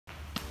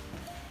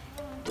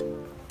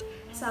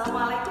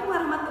Assalamualaikum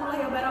warahmatullahi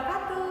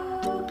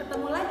wabarakatuh.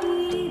 Ketemu lagi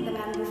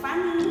dengan Bu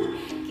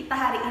Fani. Kita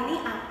hari ini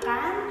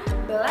akan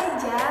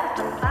belajar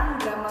tentang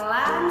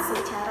gamelan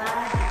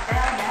secara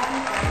detail dan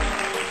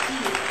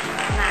terperinci.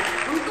 Nah,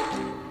 untuk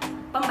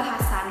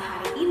pembahasan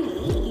hari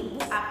ini,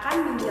 Ibu akan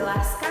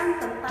menjelaskan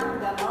tentang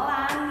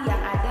gamelan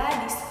yang ada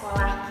di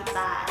sekolah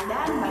kita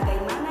dan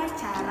bagaimana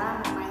cara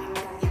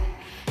memainkannya.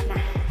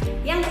 Nah,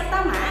 yang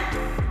pertama,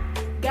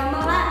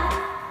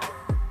 gamelan.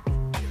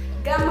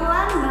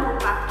 Gamelan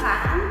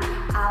merupakan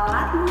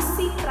alat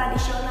musik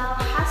tradisional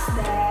khas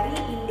dari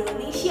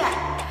Indonesia.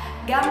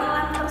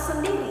 Gamelan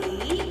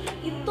tersendiri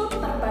itu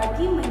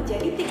terbagi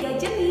menjadi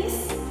 3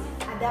 jenis.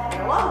 Ada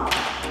pelong,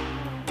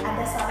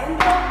 ada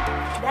salendro,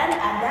 dan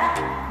ada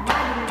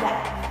madinda.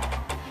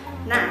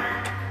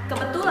 Nah,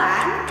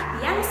 kebetulan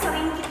yang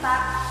sering kita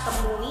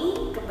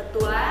temui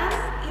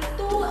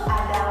itu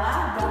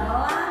adalah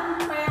gamelan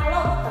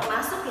pelong,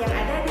 termasuk yang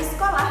ada di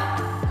sekolah.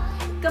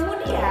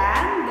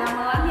 Kemudian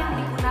gamelan yang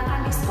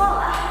digunakan di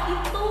sekolah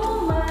itu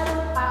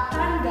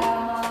merupakan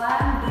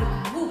gamelan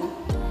degung.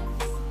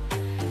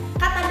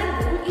 Kata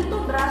degung itu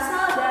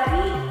berasal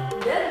dari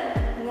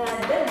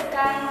deg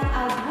kanu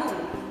agung.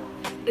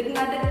 Deg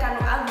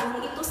kanu agung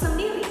itu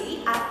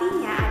sendiri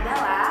artinya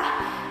adalah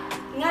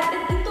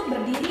ngadeg itu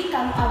berdiri,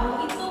 kanu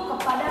agung itu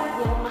kepada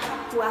Yang Maha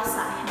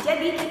Kuasa.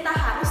 Jadi kita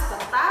harus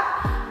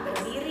tetap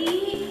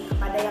berdiri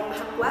kepada Yang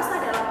Maha Kuasa,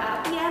 dalam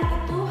artian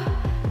itu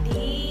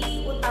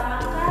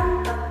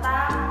diutamakan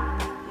tetap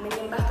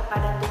menyembah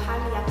kepada Tuhan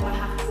Yang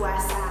Maha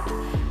Kuasa.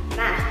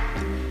 Nah,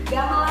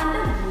 gamelan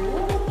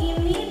degung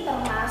ini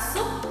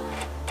termasuk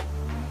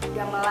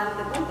gamelan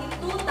degung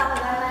itu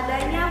tangga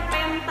nadanya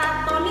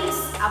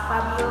pentatonis.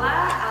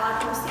 Apabila alat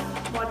musik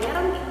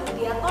modern itu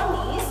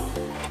diatonis,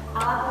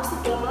 alat musik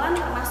gamelan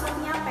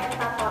termasuknya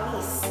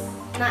pentatonis.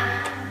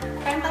 Nah,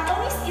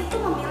 pentatonis itu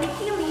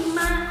memiliki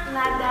 5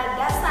 nada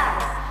dasar.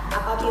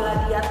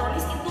 Apabila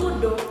diatonis itu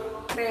do,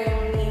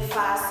 re, mi,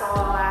 fa,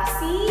 sol, la,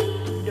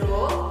 si,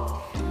 do.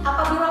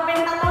 Apabila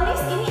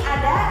pentatonis ini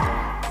ada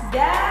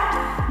da,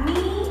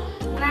 mi,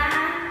 na,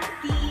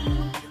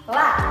 ti,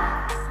 la.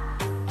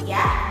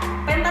 Ya,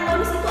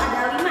 pentatonis itu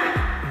ada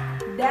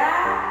 5. Da,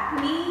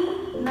 mi,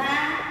 na,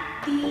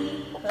 ti,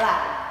 la.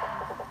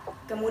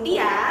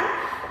 Kemudian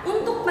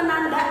untuk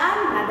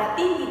penandaan nada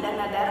tinggi dan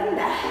nada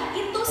rendah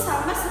itu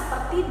sama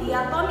seperti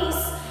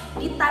diatonis,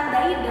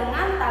 ditandai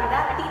dengan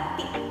tanda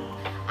titik.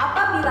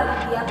 Apabila di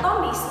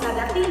diatonis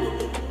nada tinggi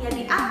titiknya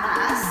di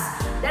atas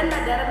dan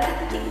nada rendah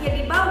titiknya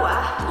di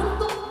bawah,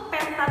 untuk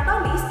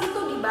pentatonis itu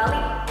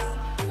dibalik.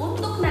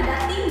 Untuk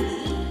nada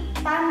tinggi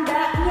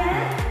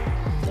tandanya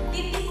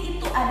titik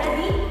itu ada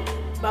di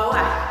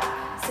bawah,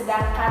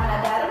 sedangkan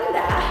nada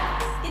rendah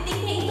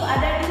titiknya itu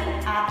ada di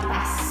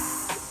atas.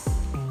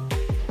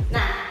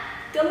 Nah,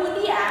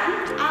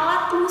 kemudian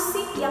alat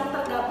musik yang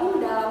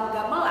tergabung dalam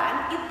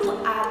gamelan itu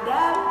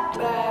ada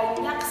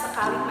banyak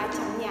sekali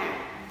macamnya.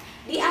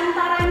 Di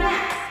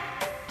antaranya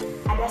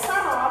ada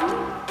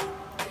saron,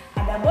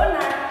 ada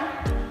bonang,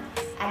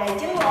 ada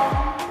jelong,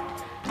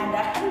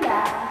 ada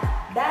kendang,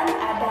 dan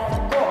ada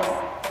gong.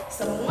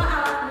 Semua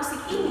alat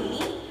musik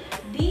ini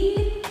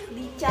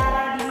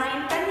cara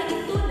dimainkannya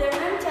itu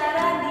dengan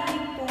cara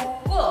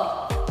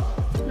dipukul.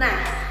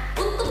 Nah,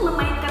 untuk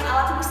memainkan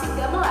alat musik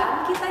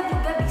gamelan kita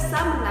juga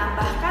bisa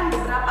menambahkan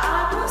beberapa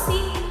alat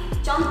musik.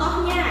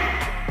 Contohnya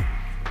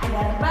ada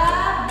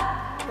rebab,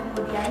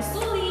 kemudian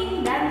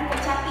suling, dan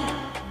kecapi.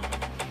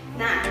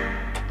 Nah,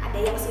 ada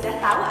yang sudah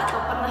tahu atau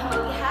pernah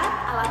melihat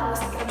alat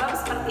musik rebab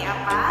seperti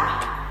apa?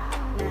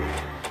 Nah,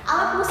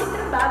 alat musik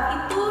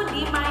rebab itu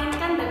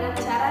dimainkan dengan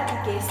cara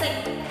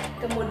digesek.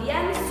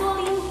 Kemudian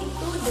suling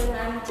itu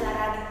dengan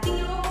cara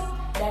ditiup,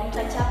 dan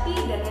kecapi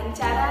dengan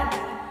cara